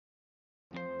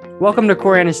Welcome to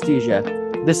Core Anesthesia.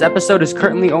 This episode is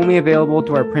currently only available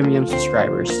to our premium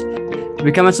subscribers. To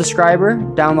become a subscriber,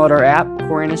 download our app,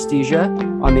 Core Anesthesia,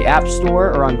 on the App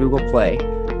Store or on Google Play.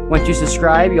 Once you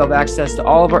subscribe, you'll have access to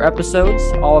all of our episodes,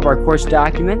 all of our course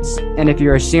documents, and if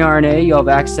you're a CRNA, you'll have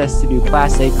access to do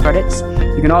Class A credits.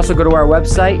 You can also go to our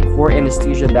website,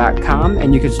 coreanesthesia.com,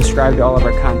 and you can subscribe to all of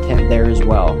our content there as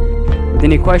well. With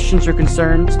any questions or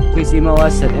concerns, please email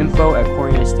us at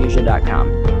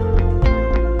info@coreanesthesia.com.